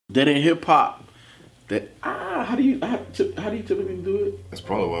That in hip hop, how do you typically do it? That's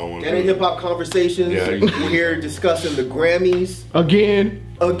probably what I want to do. That in hip hop conversations. Yeah, we're here discussing the Grammys again.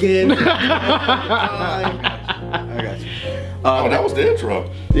 I got you. Oh, that was the intro.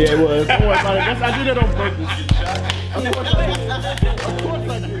 Yeah, it was. Don't worry about it. I did it on purpose.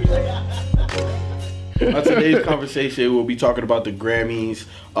 On today's conversation, we'll be talking about the Grammys,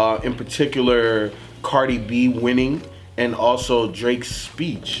 in particular, Cardi B winning, and also Drake's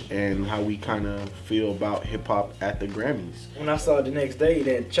speech and how we kind of feel about hip hop at the Grammys. When I saw the next day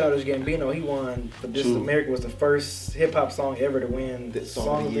that Childish Gambino, he won for This Is America, was the first hip hop song ever to win the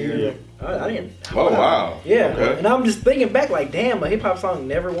song of the year. I didn't. Oh wow! Yeah, okay. And I'm just thinking back, like, damn, a hip hop song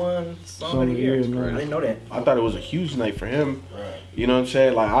never won song of the year. I didn't know that. I thought it was a huge night for him. Right. You know what I'm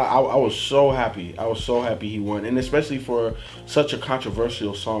saying? Like I was so happy. I was so happy he won, and especially for such a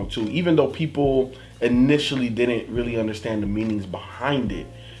controversial song too. Even though people initially didn't really understand the meanings behind it,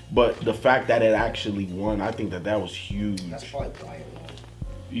 but the fact that it actually won, I think that was huge. That's probably why it won.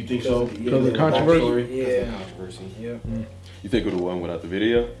 You think so? Because of the controversy? Yeah. Yeah. You think it would have won without the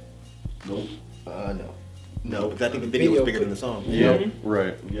video? Nope. No, because I think the video was bigger than the song. Yeah.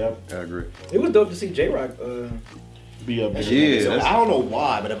 Right. Yep. I agree. It was dope to see J-Rock be up there. Yeah. So I don't know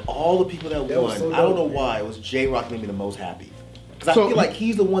why, but of all the people that won, so I don't know dope, why it was J-Rock made me the most happy. Because I feel like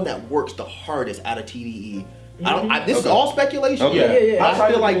he's the one that works the hardest out of TDE. This is all speculation. Okay. Yeah.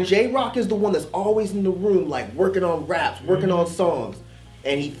 I feel like J-Rock is the one that's always in the room, like working on raps, working on songs,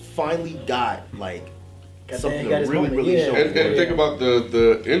 and he finally got like something to really show. And think about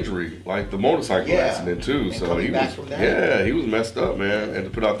the injury, like the motorcycle accident too. And so he back was, from that. he was messed up, man. And to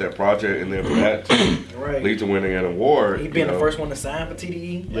put out that project and then for that to lead to winning an award. He being the first one to sign for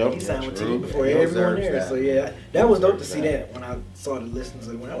TDE. Yep. He signed with TDE before everyone there. So yeah, that was dope to see that when I saw the listings.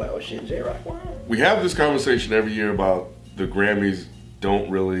 When I was like, oh shit, J-Rock won. We have this conversation every year about the Grammys don't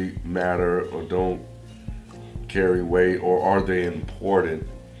really matter or don't carry weight, or are they important?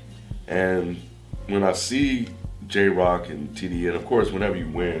 And when I see J-Rock and TDE, and of course whenever you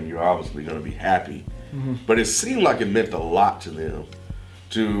win, you're obviously going to be happy. But it seemed like it meant a lot to them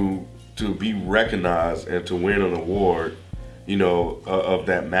to be recognized and to win an award, of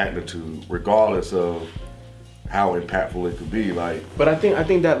that magnitude, regardless of how impactful it could be. Like, but I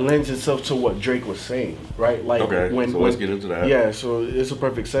think that lends itself to what Drake was saying, right? Like, okay, so let's get into that. Yeah, so it's a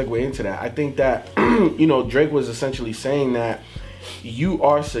perfect segue into that. I think that Drake was essentially saying that you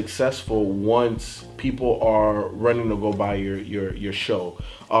are successful once people are running to go buy your show.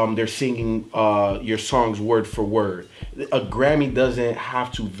 They're singing your songs word for word. A Grammy doesn't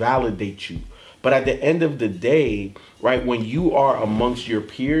have to validate you. But at the end of the day, right, when you are amongst your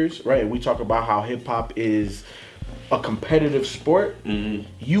peers, right, and we talk about how hip hop is a competitive sport,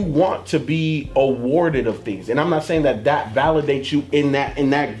 you want to be awarded of things. And I'm not saying that validates you in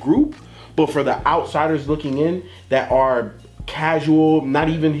that group, but for the outsiders looking in that are casual, not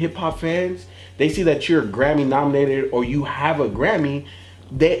even hip hop fans, they see that you're Grammy nominated or you have a Grammy,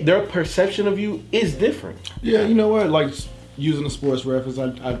 their perception of you is different. Yeah, you know what? Like, using a sports reference,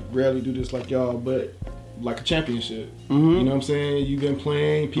 I rarely do this like y'all, but like a championship. You know what I'm saying? You've been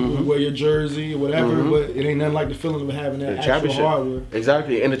playing, people wear your jersey or whatever, but it ain't nothing like the feeling of having that actual hardware.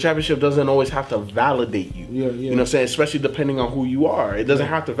 Exactly, and the championship doesn't always have to validate you. Yeah. You know what I'm saying? Especially depending on who you are. It doesn't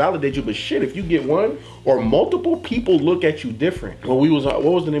have to validate you, but shit, if you get one or multiple, people look at you different. Well, what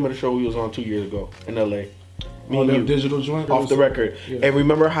was the name of the show we was on 2 years ago in LA? Me and you, digital joint off the record. Yeah. And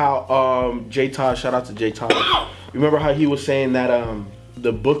remember how J Todd, shout out to J Todd. Remember how he was saying that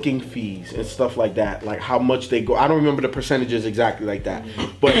the booking fees and stuff like that, like how much they go. I don't remember the percentages exactly like that.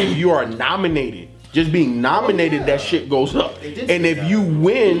 But if you are nominated, just being nominated, that shit goes up. And if you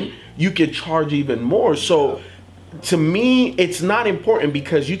win, you can charge even more. So to me, it's not important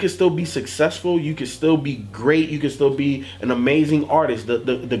because you can still be successful, you can still be great, you can still be an amazing artist.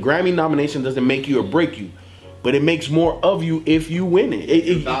 The Grammy nomination doesn't make you or break you, but it makes more of you if you win it.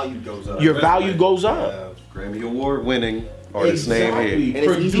 Your value goes up. Your value goes up. Grammy Award winning artist name here. And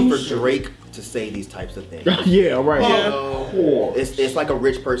it's easy for Drake to say these types of things. Yeah, right. It's like a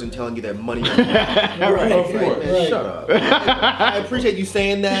rich person telling you that money. Man, shut up. I appreciate you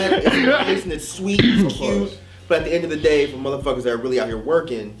saying that. It's nice and it's sweet, it's cute. But at the end of the day, for motherfuckers that are really out here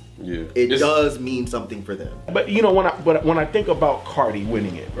working, it does mean something for them. But when I think about Cardi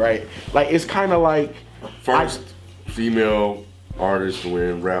winning it, right? Like, it's kind of like first female artist to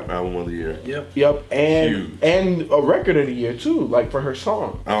win Rap Album of the Year. Yep. And a Record of the Year too, like for her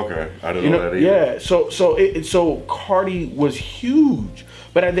song. Okay, I didn't know that either. Yeah, so Cardi was huge,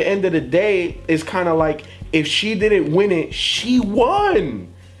 but at the end of the day, it's kind of like if she didn't win it, she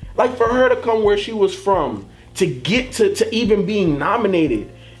won. Like, for her to come where she was from, to get to even being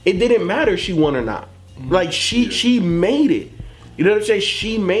nominated, it didn't matter if she won or not. Like she made it. You know what I'm saying?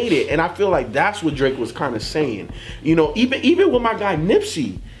 She made it, and I feel like that's what Drake was kind of saying. You know, even with my guy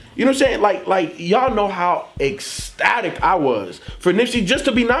Nipsey. You know what I'm saying? Like y'all know how ecstatic I was for Nipsey just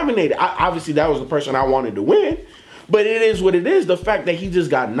to be nominated. Obviously, that was the person I wanted to win, but it is what it is. The fact that he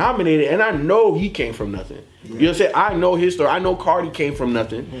just got nominated, and I know he came from nothing. You know what I'm saying? I know his story. I know Cardi came from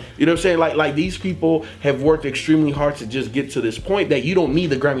nothing. You know what I'm saying? Like these people have worked extremely hard to just get to this point that you don't need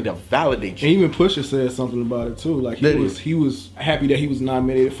the Grammy to validate you. And even Pusha said something about it too. Like he was happy that he was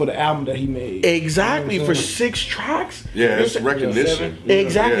nominated for the album that he made. Exactly, for 6 tracks. Yeah, it's recognition.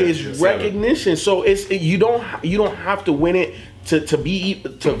 Exactly, it's recognition. So you don't have to win it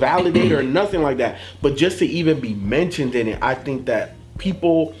to validate or nothing like that. But just to even be mentioned in it, I think that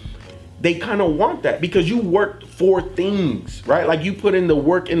people, they kind of want that because you worked for things, right? Like you put in the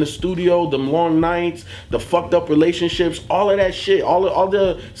work in the studio, the long nights, the fucked up relationships, all of that shit, all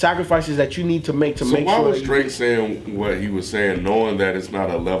the sacrifices that you need to make to make sure. So why was Drake saying what he was saying, knowing that it's not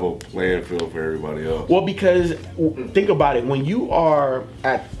a level playing field for everybody else? Well, because think about it, when you are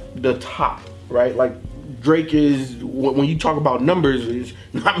at the top, right? Like Drake is, when you talk about numbers, there's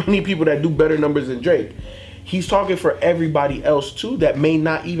not many people that do better numbers than Drake. He's talking for everybody else too that may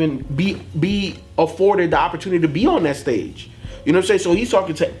not even be afforded the opportunity to be on that stage. You know what I'm saying? So he's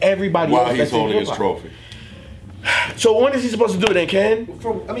talking to everybody else. While he's holding his trophy. So when is he supposed to do it then, Ken?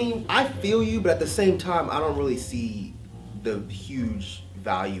 I mean, I feel you, but at the same time, I don't really see the huge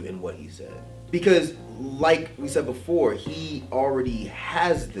value in what he said. Because, like we said before, he already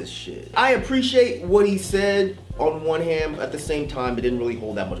has this shit. I appreciate what he said on one hand, but at the same time, it didn't really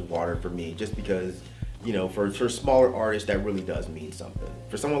hold that much water for me, just because, you know, for smaller artists, that really does mean something.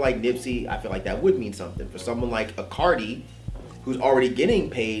 For someone like Nipsey, I feel like that would mean something. For someone like a Cardi, who's already getting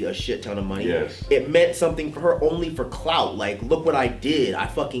paid a shit ton of money, it meant something for her only for clout. Like, look what I did. I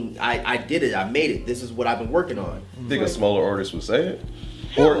did it. I made it. This is what I've been working on. You think a smaller artist would say it?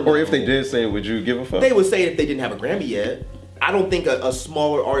 Or if they did say it, would you give a fuck? They would say it if they didn't have a Grammy yet. I don't think a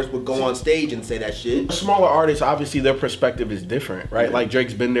smaller artist would go on stage and say that shit. Smaller artists, obviously their perspective is different, right? Yeah. Like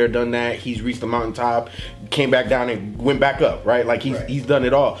Drake's been there, done that. He's reached the mountaintop, came back down and went back up, right? Like he's done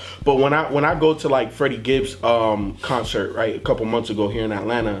it all. But when I go to like Freddie Gibbs' concert, right, a couple months ago here in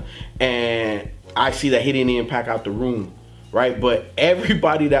Atlanta, and I see that he didn't even pack out the room, right? But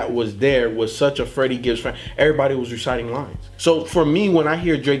everybody that was there was such a Freddie Gibbs fan. Everybody was reciting lines. So for me, when I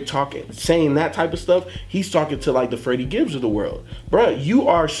hear Drake saying that type of stuff, he's talking to like the Freddie Gibbs of the world. Bruh, you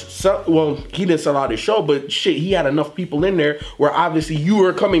are, well, he didn't sell out his show, but shit, he had enough people in there where obviously you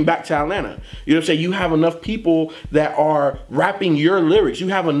were coming back to Atlanta. You know what I'm saying? You have enough people that are rapping your lyrics. You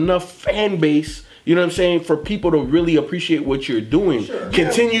have enough fan base, you know what I'm saying, for people to really appreciate what you're doing. Sure.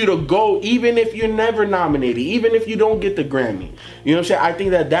 Continue to go, even if you're never nominated, even if you don't get the Grammy. You know what I'm saying? I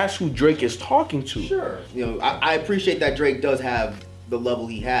think that that's who Drake is talking to. Sure. You know, I appreciate that Drake does have the level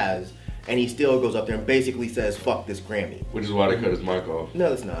he has, and he still goes up there and basically says, fuck this Grammy. Which is why they cut his mic off.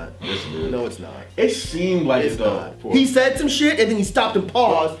 No, it's not. No, it's not. It seemed like it's not. He said some shit, and then he stopped and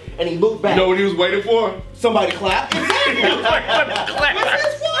paused, and he looked back. You know what he was waiting for? Somebody clap. It's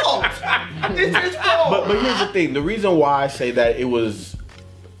his fault. It's his fault. But here's the thing. The reason why I say that it was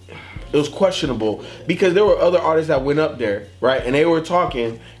questionable, because there were other artists that went up there, right? And they were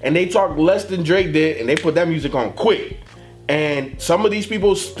talking, and they talked less than Drake did, and they put that music on quick. And some of these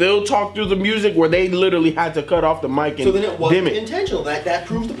people still talk through the music where they literally had to cut off the mic and so then it wasn't dim it. Intentional. That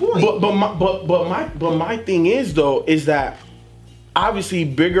proves the point. But my thing is though is that obviously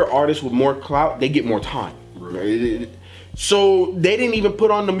bigger artists with more clout, they get more time. Right? So they didn't even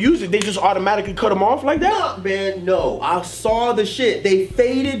put on the music. They just automatically cut them off like that? No, man, no. I saw the shit. They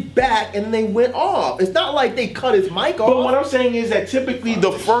faded back and they went off. It's not like they cut his mic off. But what I'm saying is that typically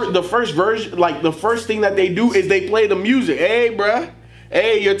the first version, like the first thing that they do is they play the music. Hey, bruh.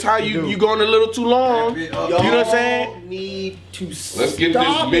 Hey, your time, you going a little too long. You know what I'm saying? Need to Let's get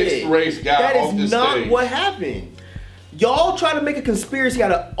this mixed race guy off the stage. That is not what happened. Y'all try to make a conspiracy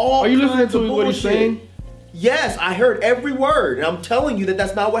out of all kinds of bullshit. Are you listening to what he's saying? Yes, I heard every word, and I'm telling you that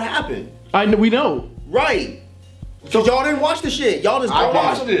that's not what happened. We know. Right. So y'all didn't watch the shit. Y'all just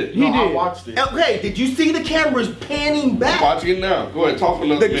watched it. He did. I watched it. Okay, did you see the cameras panning back? I'm watching it now. Go ahead, talk for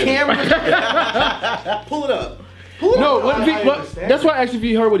another minute. The cameras. Pull it up. That's why I asked if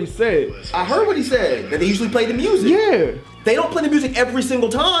you heard what he said. I heard what he said. That they usually play the music. Yeah. They don't play the music every single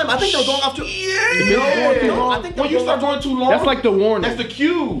time. I think they're going off to. No, I think when you start going too long, that's like the warning. That's the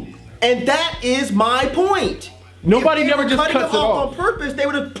cue. And that is my point. Nobody If they never were just cutting cuts it it off on off. purpose. They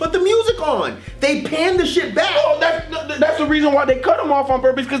would have put the music on. They panned the shit back. Oh, that's the reason why they cut them off on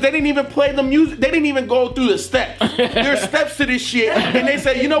purpose, because they didn't even play the music. They didn't even go through the steps. There's steps to this shit, and they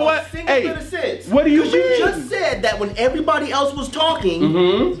said, you know what? Hey, what do you mean? You just said that when everybody else was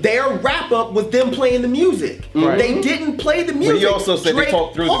talking, their wrap up was them playing the music. Right. They didn't play the music. But he also said Drake they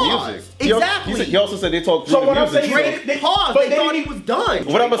talked through paused. the music. Exactly. He also said they talked through So the what I'm music. saying, Drake paused. but They thought he was done.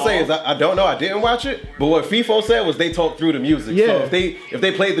 What I'm gonna say is I don't know. I didn't watch it, but what FIFO said was they talked through the music. Yeah. So if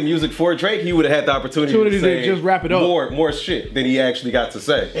they played the music for Drake, he would have had the opportunity to say just wrap it up. more shit than he actually got to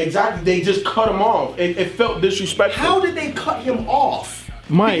say. Exactly. They just cut him off. It felt disrespectful. How did they cut him off?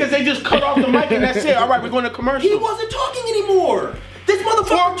 Mike? Because they just cut off the mic and that's it. All right, we're going to commercial. He wasn't talking anymore. This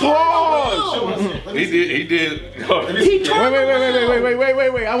motherfucker pause. He did. He turned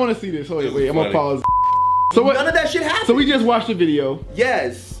around. Wait. I want to see this. Wait. I'm gonna pause. So what? None of that shit happened. So we just watched the video,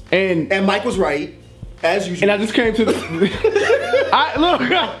 Yes. and Mike was right, as usual. I just came to the.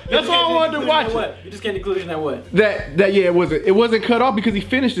 That's why I wanted to watch it. What? You just came to the conclusion that what? That yeah, it wasn't cut off because he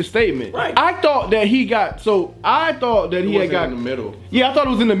finished the statement. Right. I thought that he had got in the middle. Yeah, I thought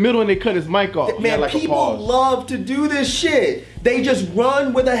it was in the middle and they cut his mic off. Man, like a people pause. love to do this shit. They just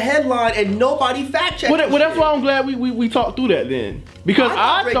run with a headline and nobody fact checks. Well, that's why I'm glad we talked through that then, because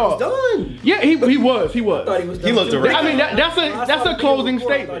I thought Drake was done. Yeah, he was. I thought he was done. He looked too. direct. I mean that's a closing I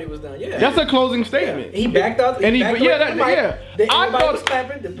thought he statement. was done. Yeah. That's a closing statement. He backed out. And he- backed yeah, away from the mic. yeah. I Everybody thought- was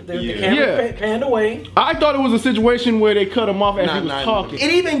clapping. The Yeah. camera panned away. I thought it was a situation where they cut him off as he was talking.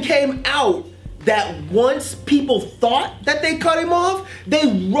 It even came out that once people thought that they cut him off,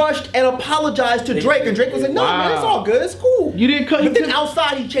 they rushed and apologized to Drake, and Drake was like, "No, man, it's all good, it's cool." You didn't cut. But then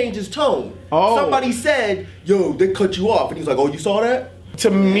outside, he changed his tone. Oh. Somebody said, "Yo, they cut you off," and he was like, "Oh, you saw that?"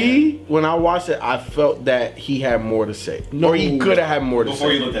 To me, when I watched it, I felt that he had more to say, or he could have had more to Before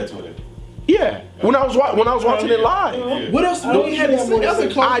say. you looked at Twitter. Yeah, when I was watching it live. What else? What he had to say? That's a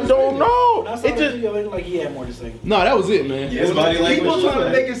closing I don't know. I saw It the just video. It looked like he had more to say. No, that was it, man. His body language. People trying to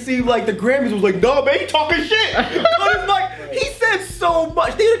make it seem like the Grammys was like, "No, man, he talking shit." Cut his mic. He said so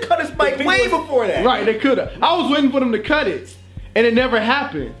much. They would have cut his mic way before that. Right, they could have. I was waiting for them to cut it, and it never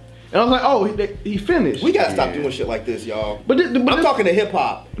happened. And I was like, oh, he finished. We gotta stop doing shit like this, y'all. But I'm talking to hip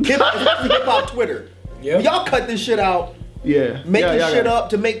hop, especially hip hop Twitter. Yep. Y'all cut this shit out, yeah, making yeah, shit up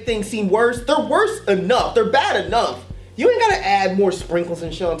to make things seem worse. They're worse enough. They're bad enough. You ain't gotta add more sprinkles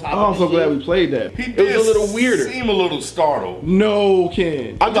and shit on top. Oh, I'm of so this glad shit. we played that. He It was a little weirder. Seem a little startled. No,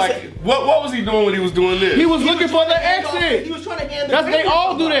 Ken. I'm just Like, what was he doing when he was doing this? He was looking for the He exit. was trying to hand the That's they Grammys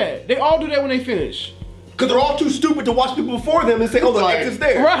all to do somebody. that. They all do that when they finish. Cause they're all too stupid to watch people before them and say, "Oh, the Right. exit's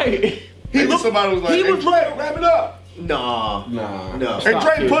there." Right. Maybe somebody was like, he "Hey, was Drake, wrap it up." Nah. nah. No. And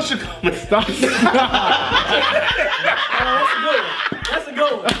Drake it. pushed it coming. Stop. That's a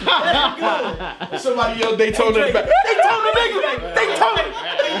good one. That's a good one. Somebody yelled Daytona in the back. Daytona nigga. Daytona.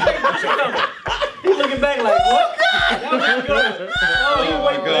 He's looking back like, what? That was a good one. Oh, he was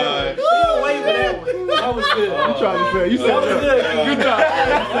waiting for that one. He was waiting for that one. That was good. I'm trying to say. You set That was it good. up. Good job.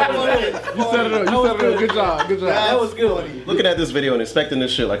 That was good. You set it up. You set it up. Good job. Good job. That was good. Looking at this video and expecting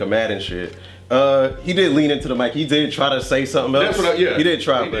this shit like a Madden shit. He did lean into the mic. He did try to say something else. That's what yeah. He did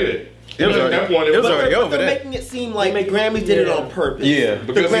try, He but did. it was At already, that point, it was but already But over they're there. making it seem like the Grammys did it on purpose. Yeah. The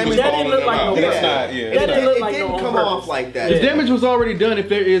Because he Grammys was That calling didn't look them like out. no That's bad. not, yeah. It, That didn't look like didn't no on come purpose. off like that. The damage was already done if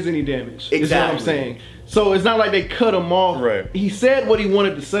there is any damage. Is what I'm Exactly. saying. So it's not like they cut him off. Right. He said what he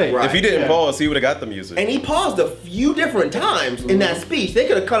wanted to say. Right. If he didn't Yeah. pause, he would have got the music. And he paused a few different times in that speech. They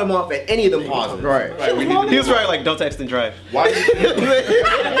could have cut him off at any of them pauses. Right. Shit was long He was enough. right, like, don't text and drive. Why do you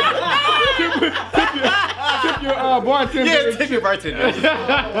Tip your bartender. Yeah, tip your bartender.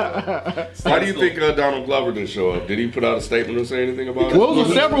 Why do you think Donald Glover didn't show up? Did he put out a statement or say anything about it? Well, those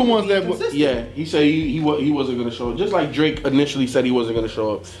were several ones that. Yeah, he said he wasn't gonna show up. Just like Drake initially said he wasn't gonna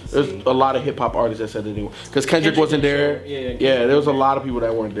show up. There's a lot of hip hop artists that said that they because Kendrick wasn't there. Yeah, there was a lot of people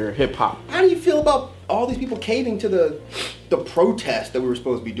that weren't there. Hip hop. How do you feel about all these people caving to the protest that we were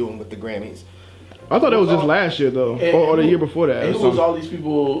supposed to be doing with the Grammys? I thought that was just last year though, or the year before that. And or who was something. all these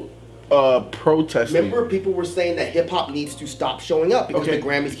people protesting? Remember, people were saying that hip hop needs to stop showing up because Okay. the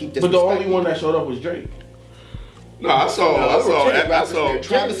Grammys keep disrespecting. But the only one that showed up was Drake. No, I saw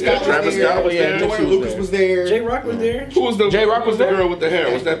Travis yeah, Scott Travis was there. Scott was there. Joanne Lucas was there. J Rock was there. Who was the J-Rock was there? girl with the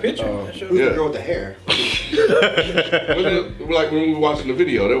hair? Was that Picture. Who's Yeah. the girl with the hair? like when we were watching the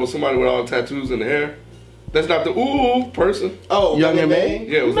video? There was somebody with all the tattoos in the hair. That's not the ooh person. Oh, Young and May?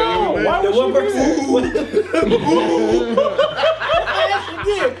 Yeah, was that No, Young why Man? The one person.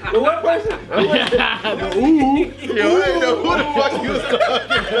 The one person. Yo, I didn't know who the fuck he was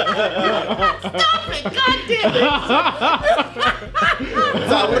talking.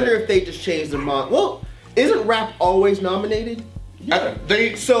 So I wonder if they just changed their mind. Well, Isn't rap always nominated? I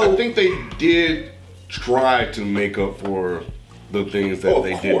think they did try to make up for the things that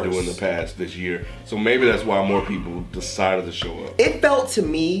they did do in the past this year. So maybe that's why more people decided to show up. It felt to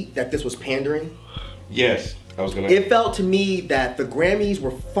me that this was pandering. Yes, I was gonna. It felt to me that the Grammys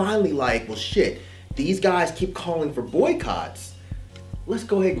were finally like, well, shit, these guys keep calling for boycotts. Let's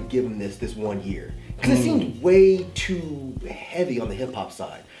go ahead and give them this 1 year. Because it seemed way too heavy on the hip hop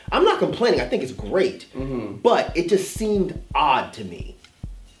side. I'm not complaining. I think it's great. But it just seemed odd to me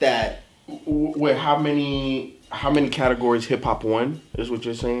that. Wait, how many categories hip hop won? Is what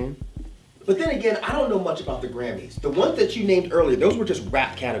you're saying? But then again, I don't know much about the Grammys. The ones that you named earlier, those were just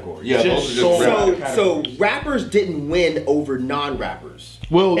rap categories. Yeah, those are just rap categories. So rappers didn't win over non-rappers.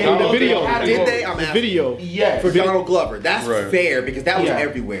 Well, the video. Did they? The video. Yes. For Donald Glover. That's fair because that was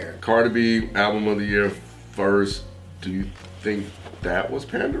everywhere. Cardi B album of the year first. Do you think that was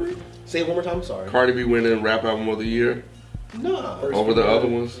pandering? Say it one more time. I'm sorry. Cardi B winning rap album of the year No. over the other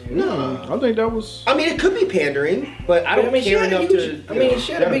ones. No. I think that was. I mean, it could be pandering, but I don't care enough to. I mean,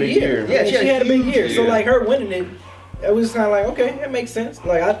 she had a big year. Yeah, she had a big year. So year. like her winning it was kind of like, okay, that makes sense.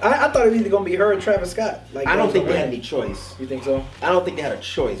 Like I thought it was either gonna be her or Travis Scott. Like I don't think they had any choice. You think so? I don't think they had a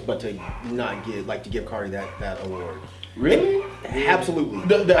choice but to not give Cardi that award. Really? Absolutely.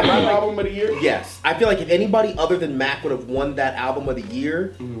 The rap album of the year? Yes. I feel like if anybody other than Mac would have won that album of the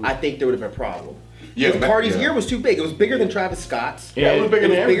year, I think there would have been a problem. Yeah, Because Cardi's year was too big. It was bigger than Travis Scott's. Yeah, it was bigger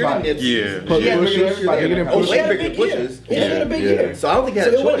than everybody. Nipsey's. Yeah. She had bigger than everybody. Oh, Way bigger than Push's. She had a big year. So I don't think they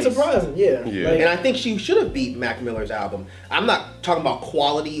had So a it wasn't choice. surprising, yeah. Yeah. Like, And I think she should have beat Mac Miller's album. I'm not talking about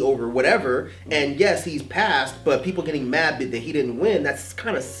quality over whatever. And yes, he's passed, but people getting mad that he didn't win, that's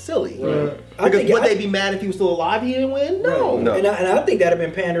kind of silly. Right. Because would they be mad if he was still alive he didn't win? No. No. And I think that'd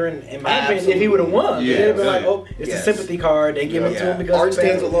have been pandering, in my opinion, if he would have won. Yeah. They'd have been like, oh, it's Yes. a sympathy card. They give it to him because Art he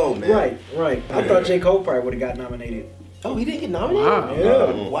stands passed. alone, man. Right. I thought J. Cole probably would have got nominated. Oh, he didn't get nominated? Wow.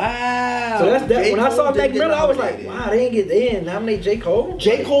 Yeah. Wow. So that's that. J. When I saw Cole Mac didn't get Miller, I was like, nominated. wow, they didn't nominate J. Cole?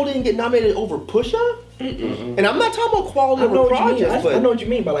 J. Cole didn't get nominated over Pusha? And I'm not talking about quality I know over what you mean. projects, but I know what you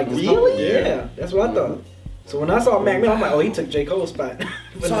mean by like this. Really? Yeah, that's what I thought. So when I saw Mac Miller, I'm like, oh, he took J. Cole's spot.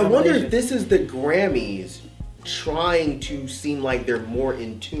 So I wonder if this is the Grammys trying to seem like they're more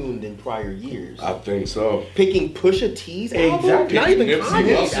in tune than prior years. I think so. Picking Pusha T's album? Exactly. Not even Nipsey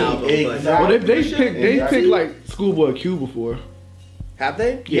Kanye's Hussle. album. Exactly. But Well, they Pusha- picked like Schoolboy Q before. Have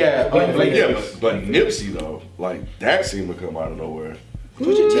they? Yeah. But Nipsey though, like that seemed to come out of nowhere.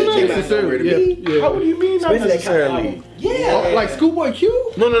 Pusha T came out of nowhere to me. Yeah. How do you mean not Especially that kind of necessarily? album. Yeah. Like Schoolboy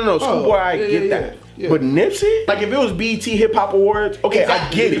Q? No. Schoolboy, I yeah, get yeah, that. yeah. But Nipsey? Like if it was BET Hip Hop Awards, okay, Exactly.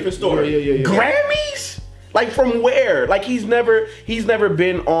 I get it. Different story. Yeah. Grammys? Like from where? Like he's never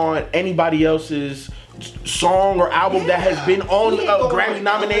been on anybody else's song or album that has been on He ain't going Grammy on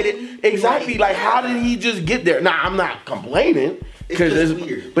nominated. Ellen. Exactly. Right. Like how did he just get there? Nah, I'm not complaining. It's Because just it's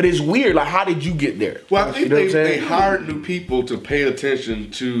weird. But it's weird. Like how did you get there? Well, I think You know what I'm they saying? hired new people to pay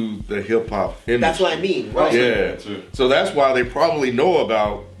attention to the hip hop industry. That's what I mean, right? Yeah, so that's why they probably know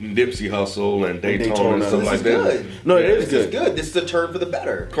about Nipsey Hussle and Daytona and Daytona. stuff This like is that. good. No, it is This is good. good. This is a turn for the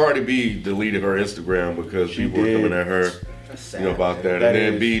better. Cardi B deleted her Instagram because She people were did. coming at her, That's sad, you know, about that. That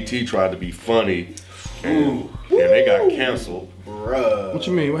And then is- BET tried to be funny, and they got canceled. Bruh. What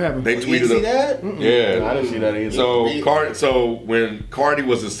you mean? What happened? They You didn't tweeted see a- that? Yeah, I didn't see that either. So when Cardi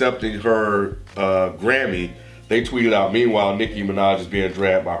was accepting her Grammy, they tweeted out, meanwhile, Nicki Minaj is being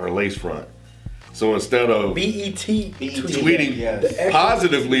dragged by her lace front. So instead of BET tweeting Yes.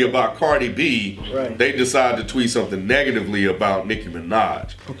 positively about Cardi B, Right. they decided to tweet something negatively about Nicki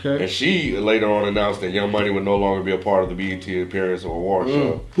Minaj. Okay. And she later on announced that Young Money would no longer be a part of the BET appearance or award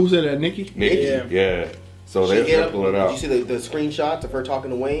show. Who said that? Nicki? Nicki, Yeah. yeah. So She they're ended up- pulling Did out. you see the screenshots of her talking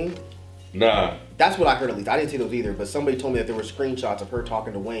to Wayne? Nah. That's what I heard at least. I didn't see those either, but somebody told me that there were screenshots of her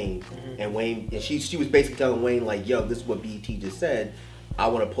talking to Wayne, and Wayne, and she was basically telling Wayne like, "Yo, this is what BET just said. I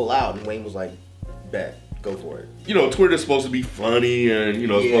want to pull out," and Wayne was like, "Bet, go for it." You know, Twitter's supposed to be funny and, you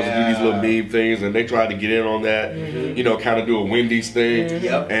know, it's supposed to do these little Yeah. meme things, and they tried to get in on that, you know, kind of do a Wendy's thing.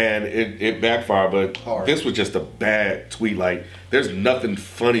 Yep. And it backfired, but Hard. this was just a bad tweet. Like, there's nothing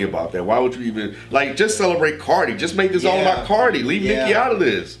funny about that. Why would you even, like, just celebrate Cardi. Just make this all Yeah. about Cardi. Leave Yeah. Nicki out of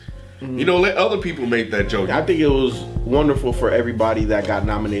this. You know, let other people make that joke. I think it was wonderful for everybody that got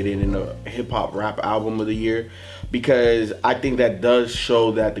nominated in the hip hop rap album of the year, because I think that does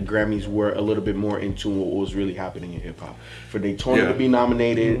show that the Grammys were a little bit more in tune with what was really happening in hip hop. For Daytona to be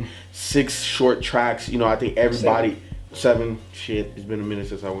nominated, 6 short tracks, you know, I think everybody 7. Shit, it's been a minute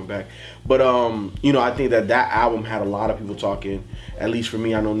since I went back, but you know, I think that album had a lot of people talking. At least for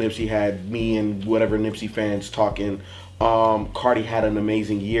me, I know Nipsey had me and whatever Nipsey fans talking. Cardi had an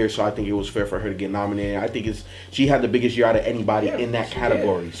amazing year, so I think it was fair for her to get nominated. I think she had the biggest year out of anybody in that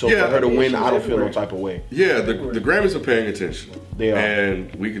category. So for her to win, I don't feel no type of way. Yeah, the Grammys are paying attention. They are.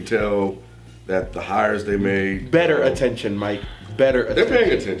 And we can tell that the hires they made. Better attention, Mike. Better attention. They're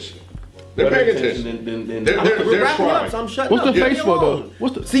paying attention. They're paying attention. They're wrapping trying. up, so I'm shutting What's up. the Leave face me for alone.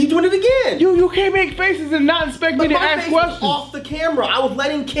 though? See, you doing it again. You can't make faces and not expect me But to my ask face was questions. off the camera. I was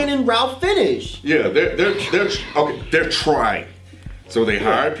letting Ken and Ralph finish. Yeah, they're trying. So they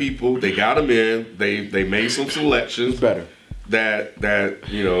hired people, they got them in, they made some selections Better. that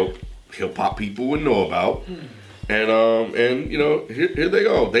you know hip hop people would know about, and you know here they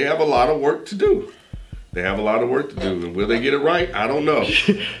go. They have a lot of work to do. And will they get it right? I don't know,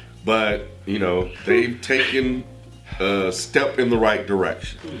 but you know they've taken a step in the right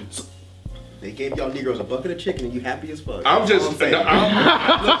direction. They gave y'all Negroes a bucket of chicken and you happy as fuck. I'm just. That's all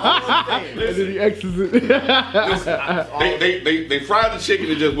I'm saying. And then he exits it. They fried the chicken,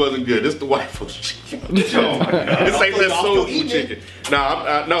 it just wasn't good. This the white folks chicken. Oh my God. This ain't that soul food chicken. No,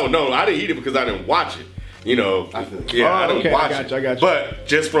 I didn't eat it because I didn't watch it. You know, I didn't watch it. I got you. But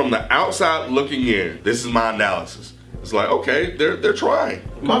just from the outside looking in, this is my analysis. It's like, okay, they're trying.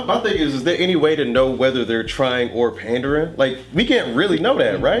 My thing is there any way to know whether they're trying or pandering? Like, we can't really know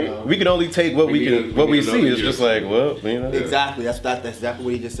that, right? We can only take what we see. It's just like, well, you know. Exactly. That's exactly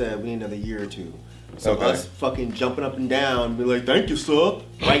what he just said. We need another year or two. So us fucking jumping up and down and be like, thank you, sir.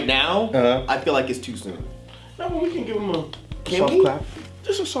 Right now, I feel like it's too soon. No, but we can give them a Can soft we? clap.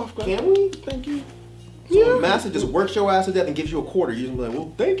 Just a soft clap. Can we? Thank you. So when Master just works your ass to death and gives you a quarter, you're just be like,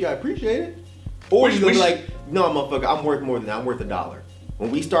 well, thank you, I appreciate it. Or you're gonna be like, no, motherfucker, I'm worth more than that. I'm worth $1.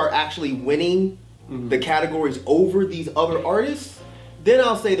 When we start actually winning the categories over these other artists, then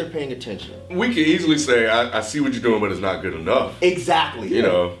I'll say they're paying attention. We can easily say, I see what you're doing, but it's not good enough. Exactly. You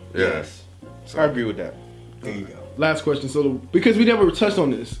know, Yes. So I agree with that. There you go. Last question. So, because we never touched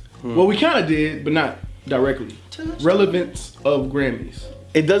on this, well, we kind of did, but not directly. Relevance of Grammys.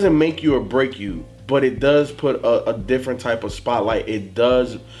 It doesn't make you or break you, but it does put a different type of spotlight. It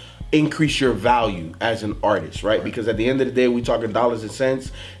does increase your value as an artist, right? Because at the end of the day, we talking dollars and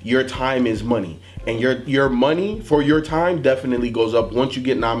cents. Your time is money, and your money for your time definitely goes up once you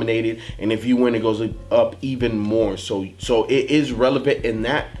get nominated. And if you win, it goes up even more. So it is relevant in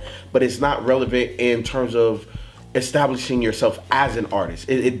that, but it's not relevant in terms of establishing yourself as an artist.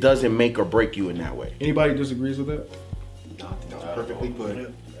 It doesn't make or break you in that way. Anybody disagrees with that? No, I think that was perfectly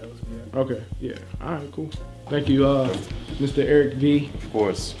put. Okay. Yeah. All right. Cool. Thank you, Mr. Eric V. Of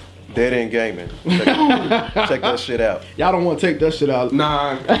course. Dead End Gaming. Check that shit out. Y'all don't want to take that shit out.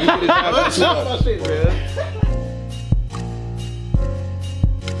 Nah. Shut up, man.